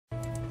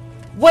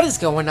What is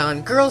going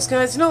on, girls,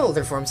 guys, and all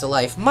other forms of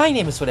life? My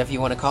name is whatever you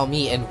want to call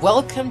me, and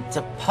welcome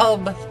to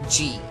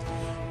PubG,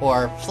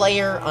 or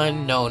Player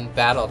Unknown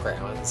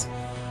Battlegrounds.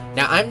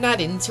 Now, I'm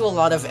not into a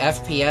lot of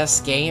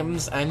FPS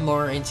games. I'm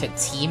more into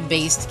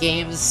team-based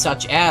games,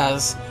 such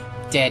as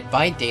Dead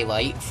by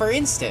Daylight, for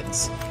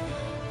instance.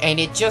 And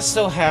it just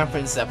so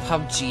happens that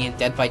PubG and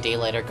Dead by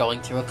Daylight are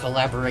going through a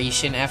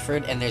collaboration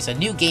effort, and there's a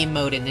new game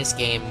mode in this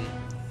game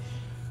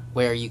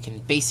where you can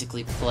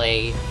basically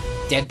play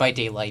Dead by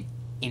Daylight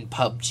in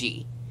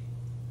PubG.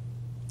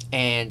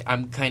 And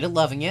I'm kind of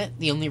loving it.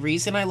 The only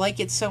reason I like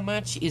it so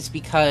much is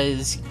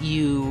because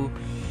you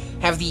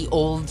have the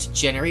old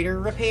generator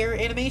repair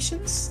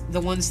animations,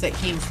 the ones that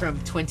came from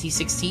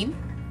 2016.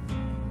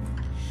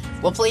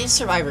 We'll play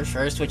Survivor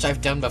first, which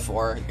I've done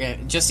before.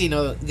 Just so you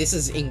know, this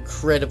is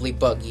incredibly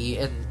buggy,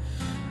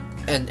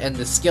 and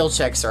the skill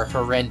checks are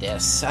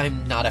horrendous.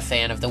 I'm not a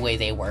fan of the way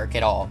they work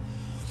at all.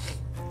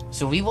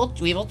 So we will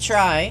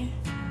try.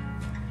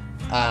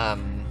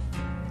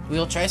 We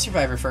will try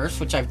Survivor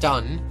first, which I've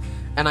done,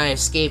 and I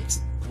escaped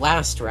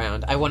last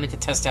round. I wanted to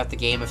test out the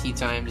game a few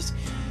times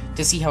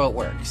to see how it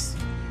works.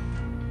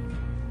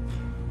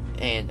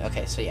 And,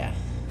 okay, so yeah.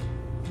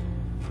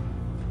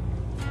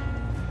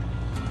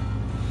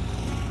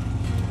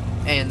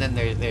 And then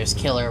there's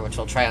Killer, which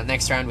we'll try on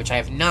next round, which I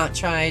have not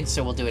tried,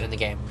 so we'll do it in the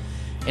game.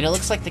 And it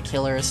looks like the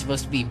Killer is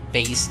supposed to be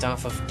based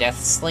off of Death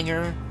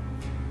Slinger.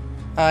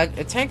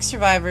 Attack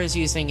survivors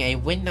using a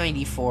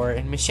Win94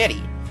 and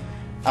machete.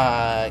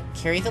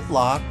 Carry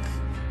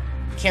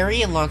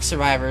and lock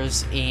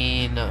survivors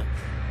in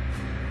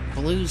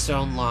Blue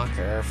Zone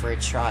Locker for a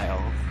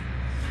trial.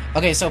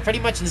 Okay, so pretty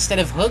much instead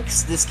of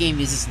hooks, this game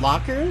uses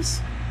lockers,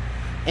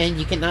 and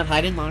you cannot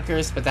hide in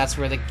lockers, but that's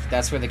where the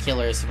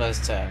killer is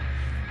supposed to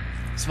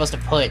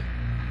put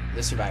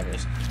the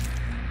survivors.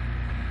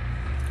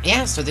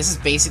 Yeah, so this is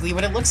basically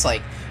what it looks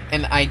like,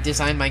 and I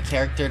designed my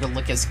character to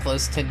look as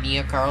close to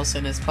Nia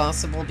Carlson as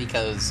possible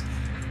because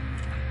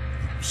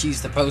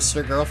she's the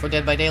poster girl for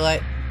Dead by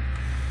Daylight.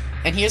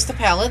 And here's the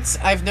pallets.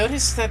 I've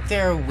noticed that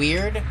they're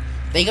weird.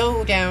 They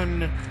go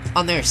down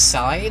on their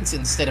sides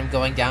instead of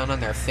going down on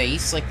their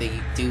face like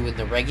they do in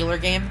the regular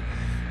game.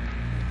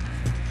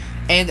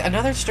 And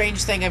another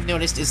strange thing I've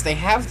noticed is they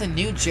have the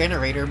new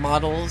generator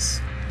models,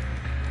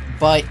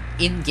 but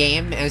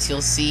in-game, as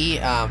you'll see,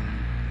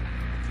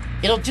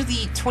 it'll do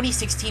the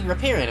 2016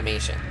 repair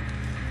animation.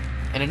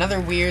 And another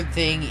weird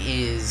thing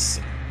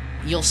is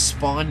you'll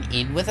spawn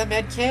in with a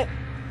medkit.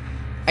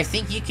 I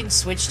think you can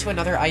switch to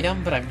another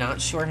item, but I'm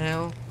not sure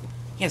how.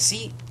 Yeah,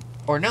 see?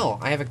 Or no,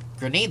 I have a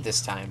grenade this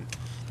time.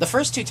 The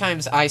first two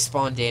times I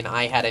spawned in,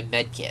 I had a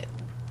medkit.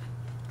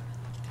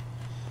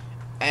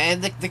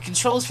 And the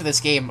controls for this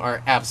game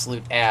are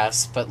absolute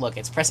ass, but look,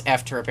 it's press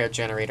F to repair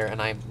generator,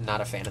 and I'm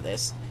not a fan of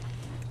this.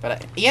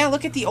 But, yeah,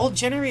 look at the old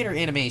generator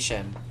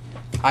animation.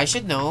 I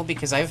should know,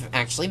 because I've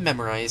actually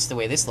memorized the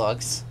way this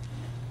looks.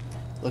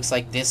 Looks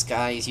like this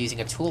guy is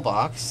using a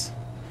toolbox.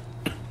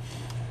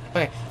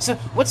 Okay, so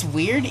what's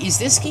weird is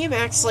this game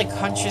acts like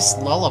Huntress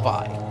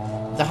Lullaby.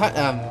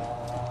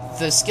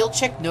 The skill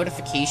check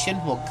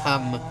notification will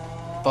come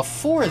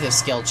before the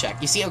skill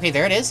check. You see? Okay,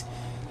 there it is.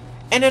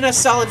 And then a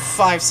solid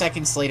 5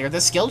 seconds later,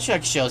 the skill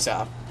check shows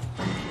up.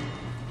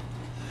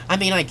 I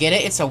mean, I get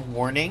it, it's a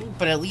warning,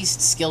 but at least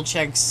skill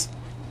checks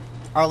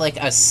are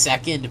like a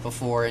second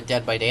before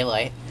Dead by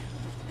Daylight.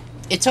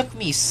 It took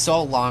me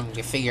so long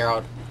to figure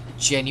out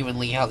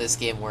genuinely how this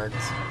game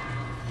works.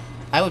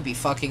 I would be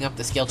fucking up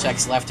the skill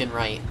checks left and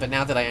right, but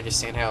now that I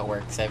understand how it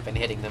works, I've been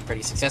hitting them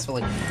pretty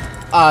successfully.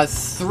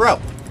 Throw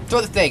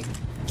the thing!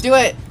 Do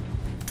it!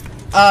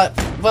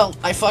 Well,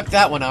 I fucked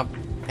that one up,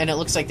 and it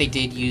looks like they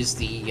did use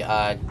the,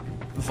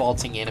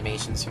 vaulting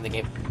animations from the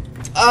game.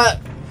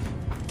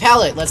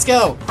 Pallet, let's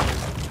go!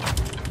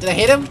 Did I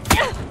hit him?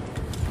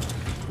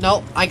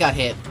 No, I got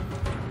hit.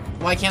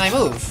 Why can't I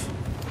move?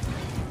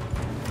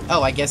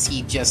 Oh, I guess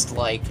he just,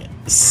 like,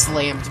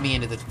 slammed me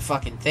into the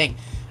fucking thing.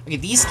 Okay,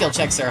 these skill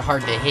checks are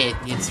hard to hit.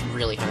 It's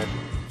really hard.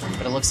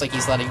 But it looks like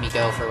he's letting me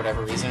go for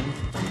whatever reason.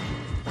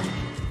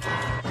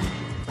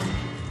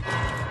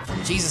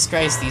 Jesus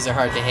Christ, these are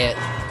hard to hit.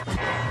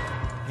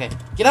 Okay,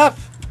 get up!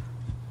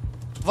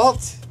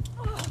 Vault!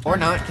 Or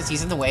not, because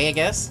he's in the way, I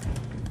guess.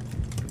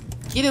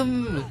 Get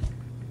him!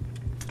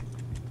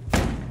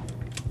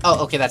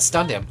 Oh, okay, that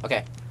stunned him.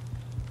 Okay.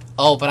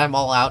 Oh, but I'm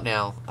all out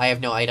now. I have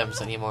no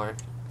items anymore.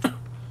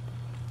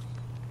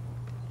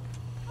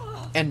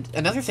 And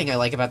another thing I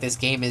like about this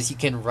game is you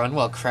can run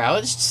while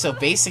crouched, so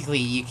basically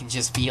you can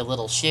just be a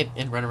little shit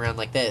and run around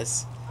like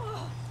this.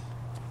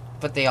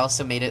 But they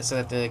also made it so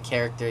that the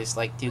characters,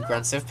 like, do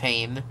grunts of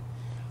pain.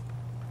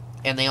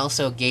 And they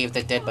also gave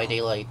the Dead by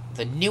Daylight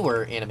the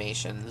newer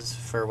animations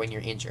for when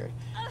you're injured.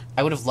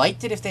 I would have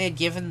liked it if they had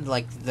given,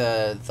 like,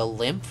 the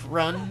limp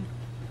run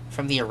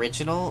from the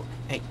original.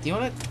 Hey, do you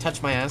want to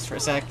touch my ass for a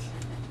sec?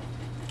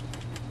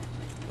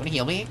 Want to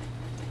heal me?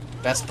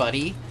 Best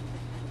buddy?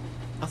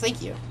 Oh,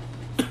 thank you.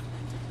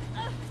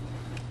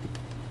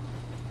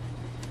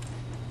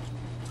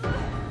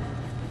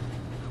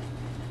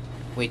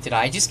 Wait, did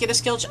I just get a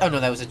skill check? Oh, no,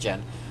 that was a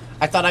gen.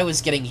 I thought I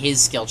was getting his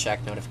skill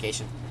check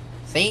notification.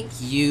 Thank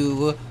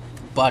you,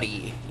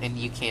 buddy. And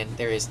you can...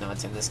 There is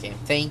nods in this game.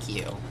 Thank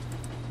you.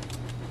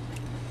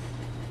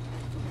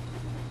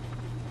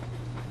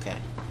 Okay.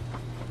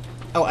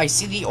 Oh, I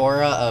see the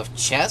aura of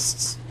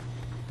chests.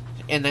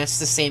 And that's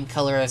the same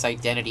color as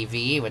Identity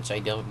V, which I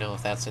don't know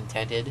if that's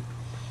intended.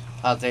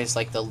 There's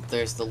like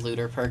there's the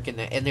looter perk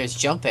and there's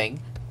jumping.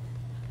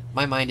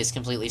 My mind is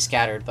completely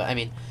scattered, but I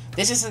mean,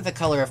 this isn't the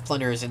color of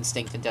Plunderer's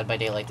Instinct in Dead by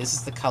Daylight. This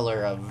is the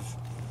color of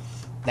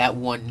that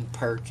one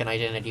perk in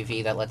Identity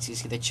V that lets you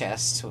see the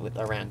chests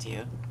around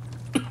you.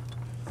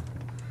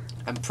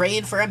 I'm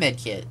praying for a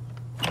medkit.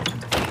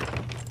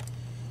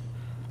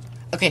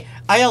 Okay,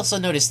 I also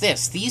noticed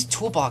this. These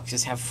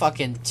toolboxes have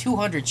fucking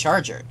 200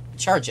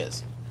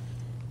 charges.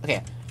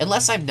 Okay,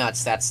 unless I'm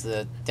nuts, that's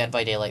the Dead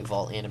by Daylight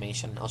vault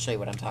animation. I'll show you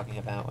what I'm talking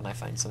about when I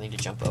find something to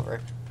jump over.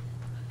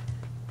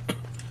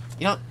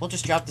 You know what? We'll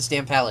just drop this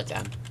damn pallet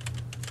down.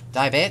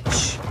 Die,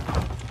 bitch.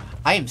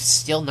 I am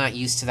still not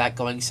used to that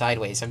going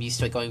sideways. I'm used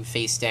to it going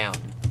face down.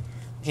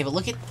 Okay, but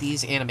look at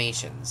these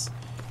animations.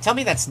 Tell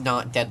me that's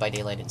not Dead by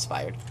Daylight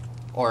inspired.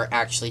 Or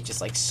actually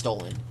just, like,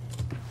 stolen.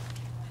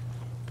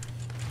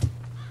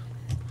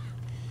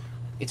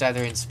 It's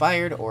either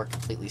inspired or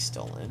completely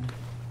stolen.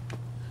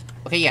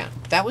 Okay, yeah,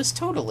 that was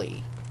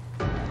totally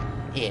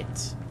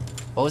it.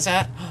 What was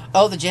that?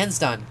 Oh, the gen's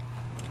done.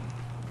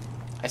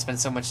 I spent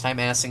so much time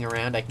assing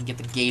around, I can get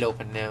the gate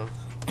open now.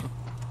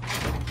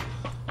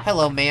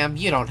 Hello, ma'am.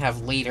 You don't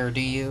have leader, do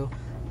you?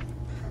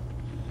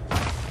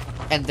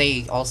 And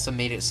they also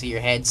made it so your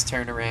heads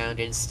turn around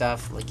and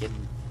stuff, like in,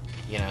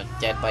 you know,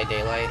 Dead by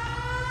Daylight.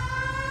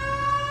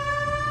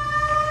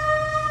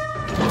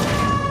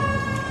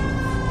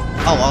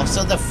 Oh,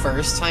 also the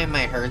first time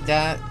I heard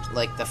that,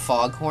 like the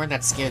foghorn,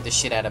 that scared the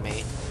shit out of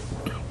me.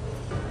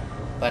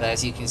 But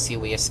as you can see,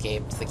 we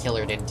escaped. The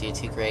killer didn't do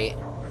too great.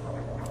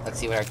 Let's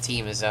see what our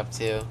team is up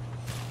to.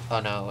 Oh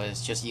no,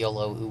 it's just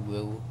YOLO ooh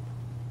woo.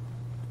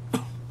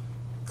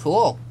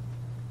 Cool.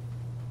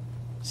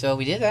 So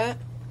we did that.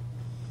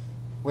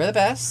 We're the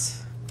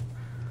best.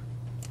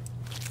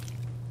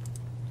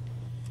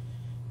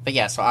 But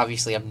yeah, so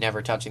obviously I'm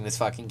never touching this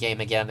fucking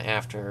game again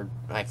after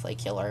I play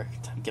killer.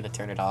 I'm gonna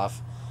turn it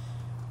off.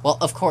 Well,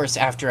 of course,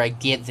 after I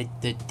get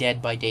the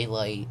Dead by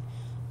Daylight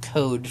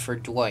code for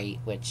Dwight,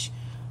 which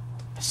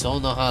I still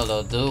know how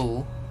to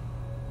do.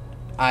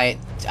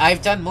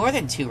 I've done more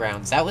than 2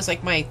 rounds. That was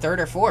like my 3rd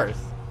or 4th.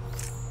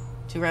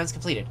 2 rounds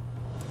completed.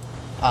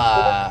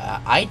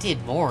 I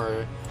did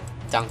more.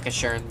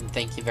 Dankeschön,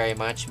 thank you very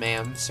much,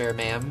 ma'am, sir,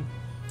 ma'am.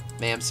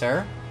 Ma'am,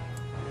 sir.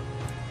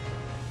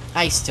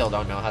 I still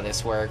don't know how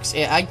this works.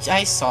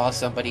 I saw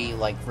somebody,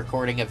 like,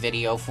 recording a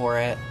video for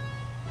it.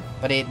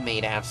 But it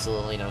made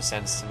absolutely no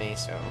sense to me,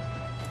 so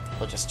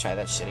we'll just try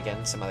that shit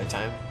again some other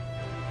time.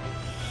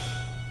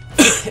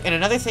 And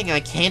another thing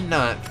I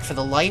cannot, for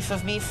the life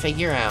of me,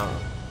 figure out...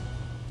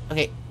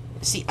 Okay,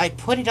 see, I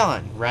put it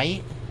on,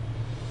 right?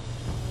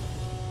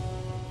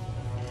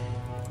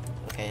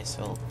 Okay,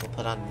 so we'll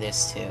put on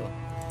this, too.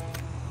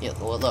 Yeah,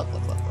 look.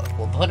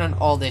 We'll put on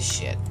all this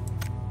shit.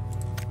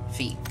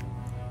 Feet.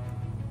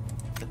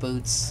 The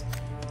boots.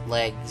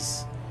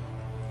 Legs.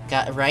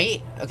 Got,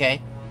 right?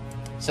 Okay.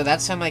 So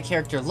that's how my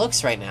character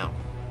looks right now.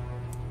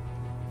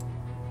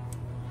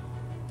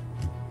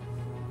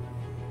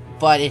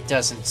 But it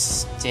doesn't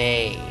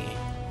stay.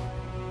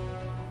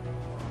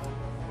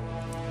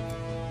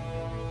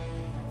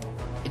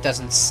 It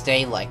doesn't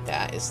stay like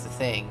that, is the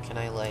thing. Can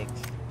I, like...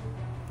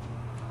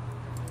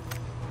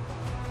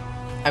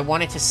 I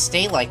want it to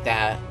stay like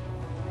that,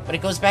 but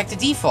it goes back to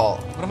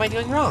default. What am I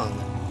doing wrong?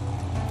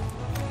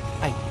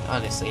 I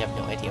honestly have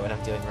no idea what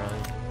I'm doing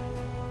wrong.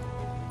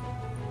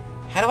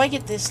 How do I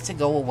get this to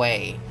go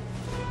away?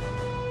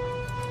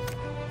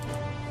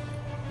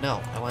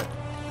 No, I want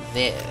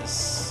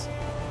this.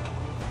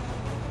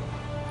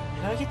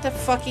 How do I get the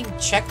fucking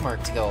check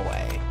mark to go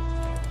away?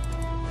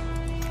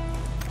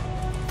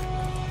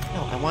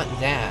 No, I want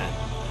that.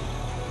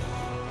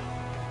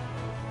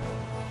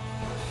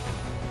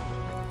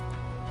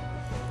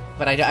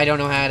 But I don't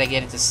know how to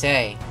get it to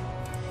stay.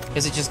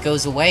 Because it just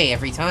goes away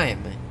every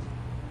time.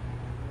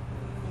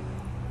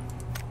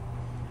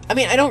 I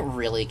mean, I don't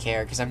really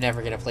care, because I'm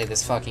never going to play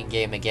this fucking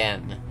game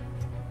again.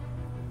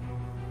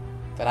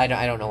 But I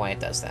don't know why it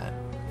does that.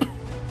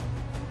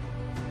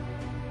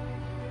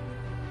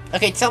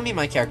 Okay, tell me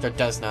my character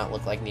does not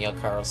look like Neil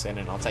Carlson,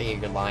 and I'll tell you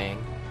you're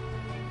lying.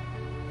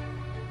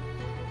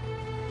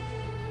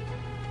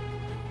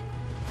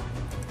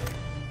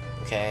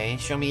 Okay,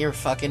 show me your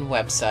fucking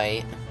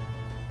website.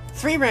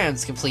 3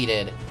 rounds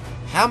completed.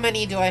 How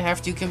many do I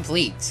have to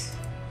complete?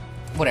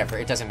 Whatever,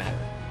 it doesn't matter.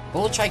 But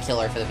we'll try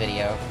Killer for the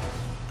video.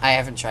 I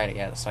haven't tried it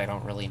yet, so I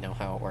don't really know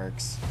how it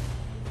works.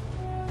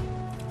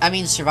 I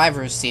mean,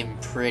 survivors seem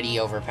pretty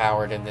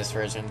overpowered in this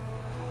version.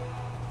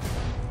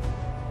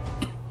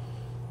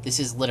 This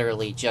is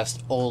literally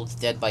just old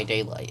Dead by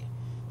Daylight.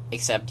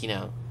 Except, you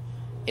know,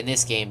 in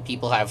this game,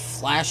 people have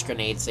flash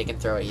grenades they can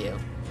throw at you.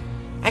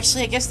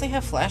 Actually, I guess they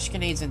have flash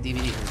grenades in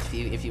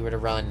DVDs if you were to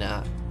run,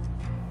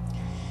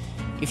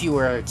 if you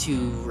were to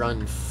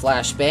run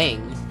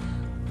flashbang,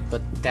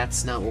 but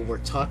that's not what we're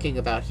talking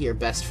about here,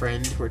 best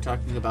friend. We're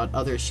talking about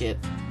other shit,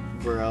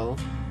 bro.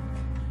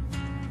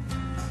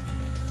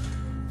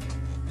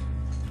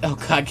 Oh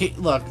god,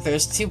 look,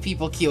 there's 2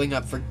 people queuing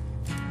up for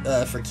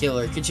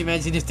killer. Could you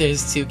imagine if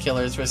there's 2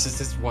 killers versus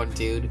this one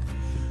dude?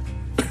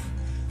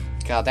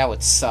 God, that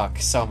would suck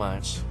so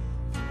much.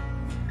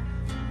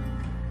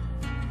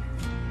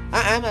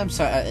 I'm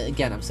sorry,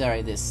 again, I'm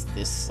sorry,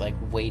 this, like,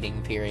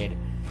 waiting period.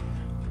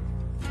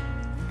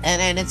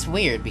 And it's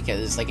weird,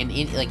 because, like,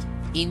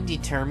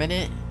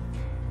 indeterminate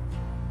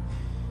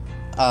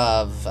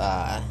of,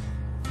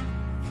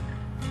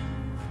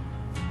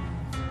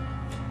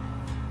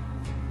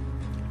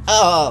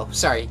 Oh,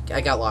 sorry,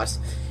 I got lost.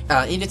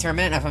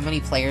 Indeterminate of how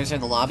many players are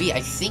in the lobby. I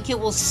think it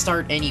will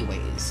start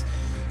anyways.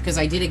 Because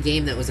I did a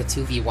game that was a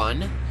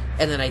 2v1,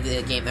 and then I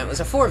did a game that was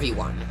a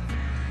 4v1.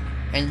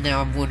 And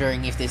now I'm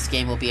wondering if this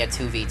game will be a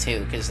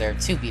 2v2, because there are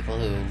 2 people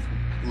who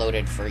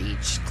loaded for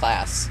each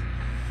class.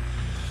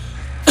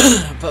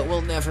 But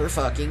we'll never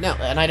fucking know.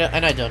 And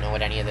I don't know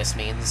what any of this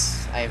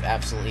means. I have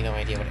absolutely no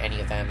idea what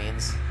any of that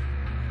means.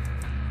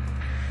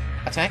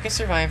 Attack a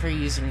survivor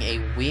using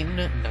a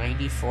Win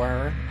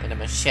 94 and a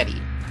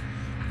machete.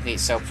 Okay,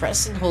 so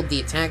press and hold the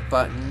attack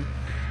button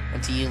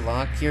until you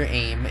lock your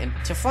aim and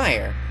to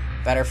fire.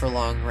 Better for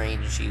long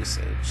range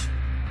usage.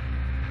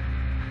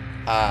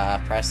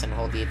 Press and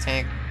hold the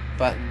attack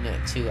button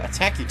to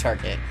attack your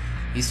target.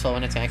 Useful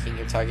when attacking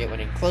your target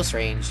when in close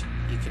range.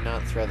 You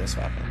cannot throw this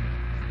weapon.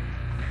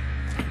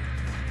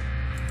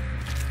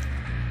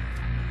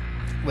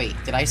 Wait,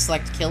 did I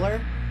select killer?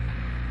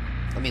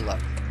 Let me look.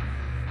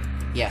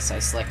 Yes, I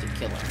selected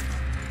killer.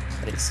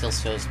 But it still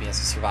shows me as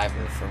a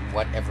survivor for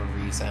whatever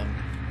reason.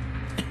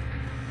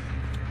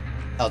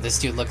 Oh, this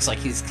dude looks like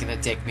he's gonna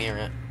dick me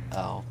around.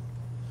 Oh.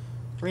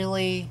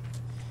 Really?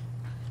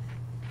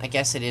 I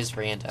guess it is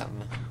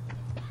random.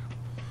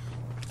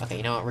 Okay,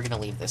 you know what? We're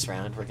gonna leave this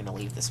round. We're gonna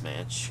leave this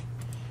match.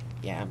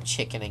 Yeah, I'm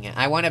chickening out.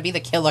 I want to be the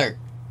killer!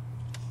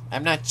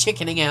 I'm not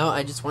chickening out,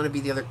 I just want to be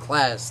the other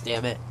class,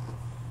 damn it.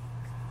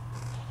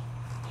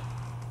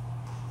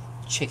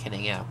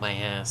 Chickening out my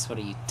ass. What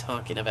are you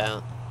talking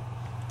about?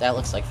 That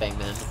looks like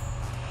Fangman.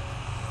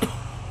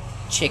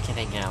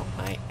 Chickening out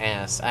my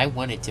ass. I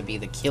wanted to be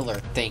the killer.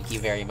 Thank you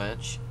very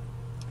much.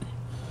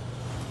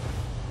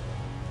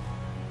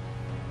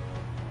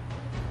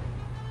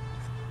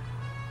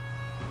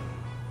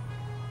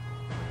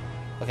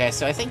 Okay,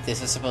 so I think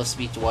this is supposed to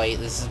be Dwight.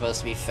 This is supposed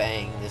to be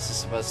Fang. This is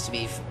supposed to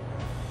be...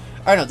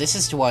 Oh no, this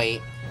is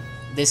Dwight.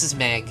 This is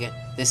Meg.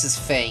 This is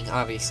Fang,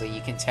 obviously.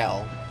 You can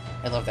tell.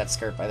 I love that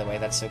skirt, by the way.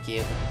 That's so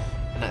cute.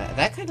 And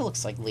that kind of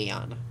looks like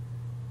Leon.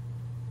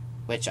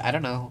 Which, I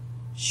don't know.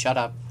 Shut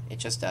up. It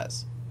just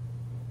does.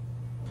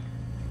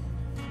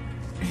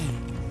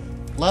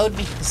 Load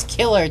me this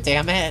killer,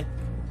 damn it!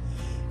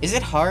 Is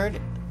it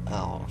hard?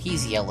 Oh,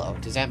 he's yellow.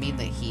 Does that mean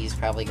that he's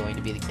probably going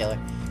to be the killer?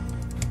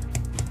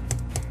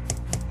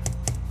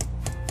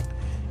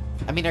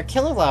 I mean, are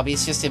killer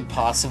lobbies just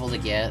impossible to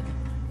get?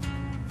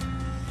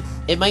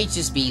 It might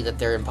just be that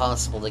they're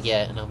impossible to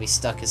get, and I'll be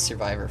stuck as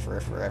Survivor for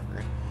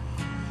forever.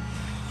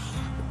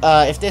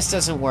 If this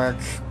doesn't work,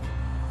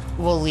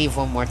 we'll leave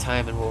one more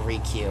time and we'll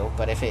re-queue.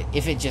 But if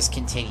it just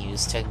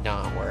continues to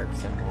not work,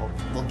 then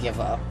we'll give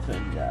up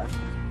and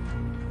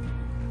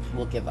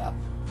we'll give up.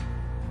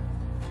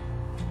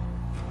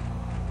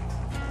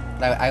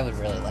 I would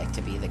really like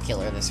to be the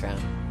killer this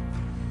round.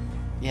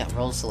 Yeah,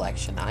 role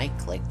selection. I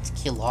clicked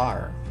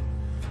killer.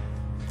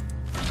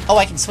 Oh,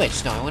 I can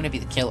switch. No, I want to be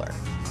the killer.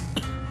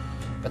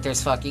 But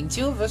there's fucking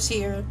 2 of us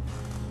here.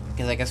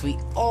 Because I guess we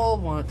all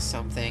want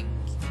something.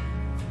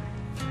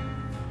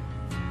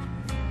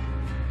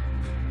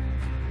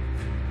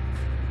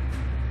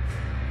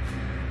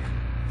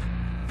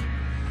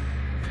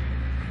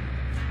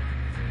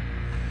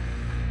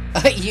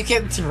 You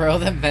can throw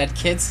the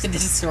medkits to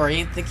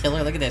disorient the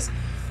killer. Look at this.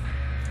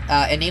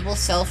 Enable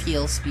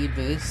self-heal speed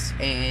boost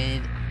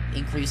and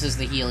increases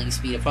the healing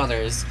speed of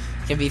others.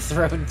 Can be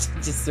thrown to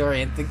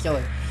disorient the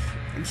killer.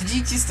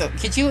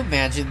 Could you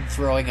imagine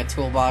throwing a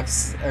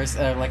toolbox or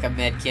like a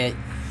medkit,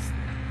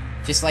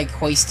 just like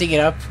hoisting it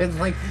up and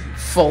like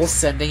full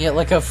sending it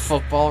like a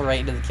football right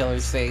into the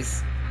killer's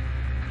face?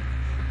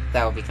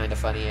 That would be kind of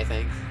funny, I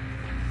think.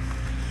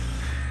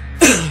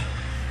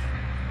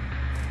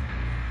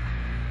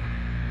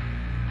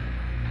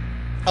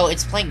 Oh,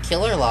 it's playing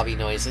killer lobby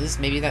noises.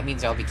 Maybe that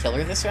means I'll be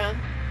killer this round?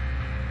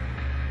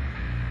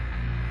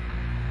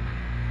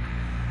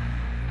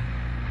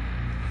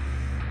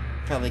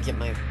 Probably get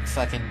my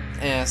fucking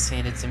ass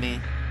handed to me.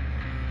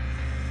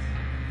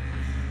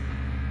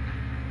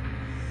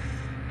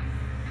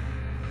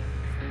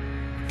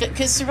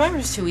 Because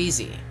Survivor's too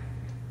easy.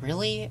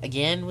 Really?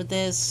 Again with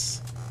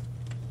this?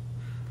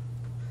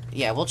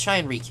 Yeah, we'll try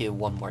and re-queue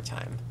one more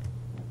time.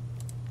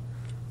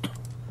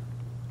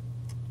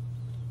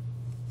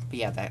 But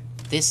yeah,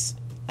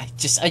 I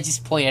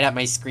just pointed at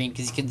my screen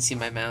because you couldn't see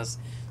my mouse.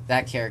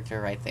 That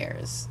character right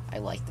there I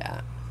like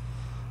that.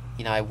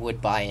 You know, I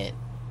would buy it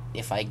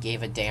if I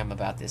gave a damn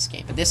about this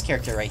game. But this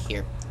character right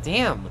here,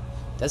 Damn!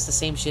 Does the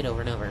same shit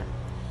over and over.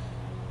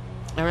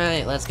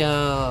 Alright, let's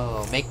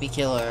go! Make me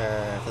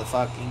killer, for the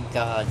fucking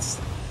gods.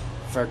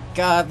 For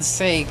God's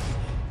sake,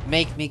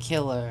 make me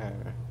killer.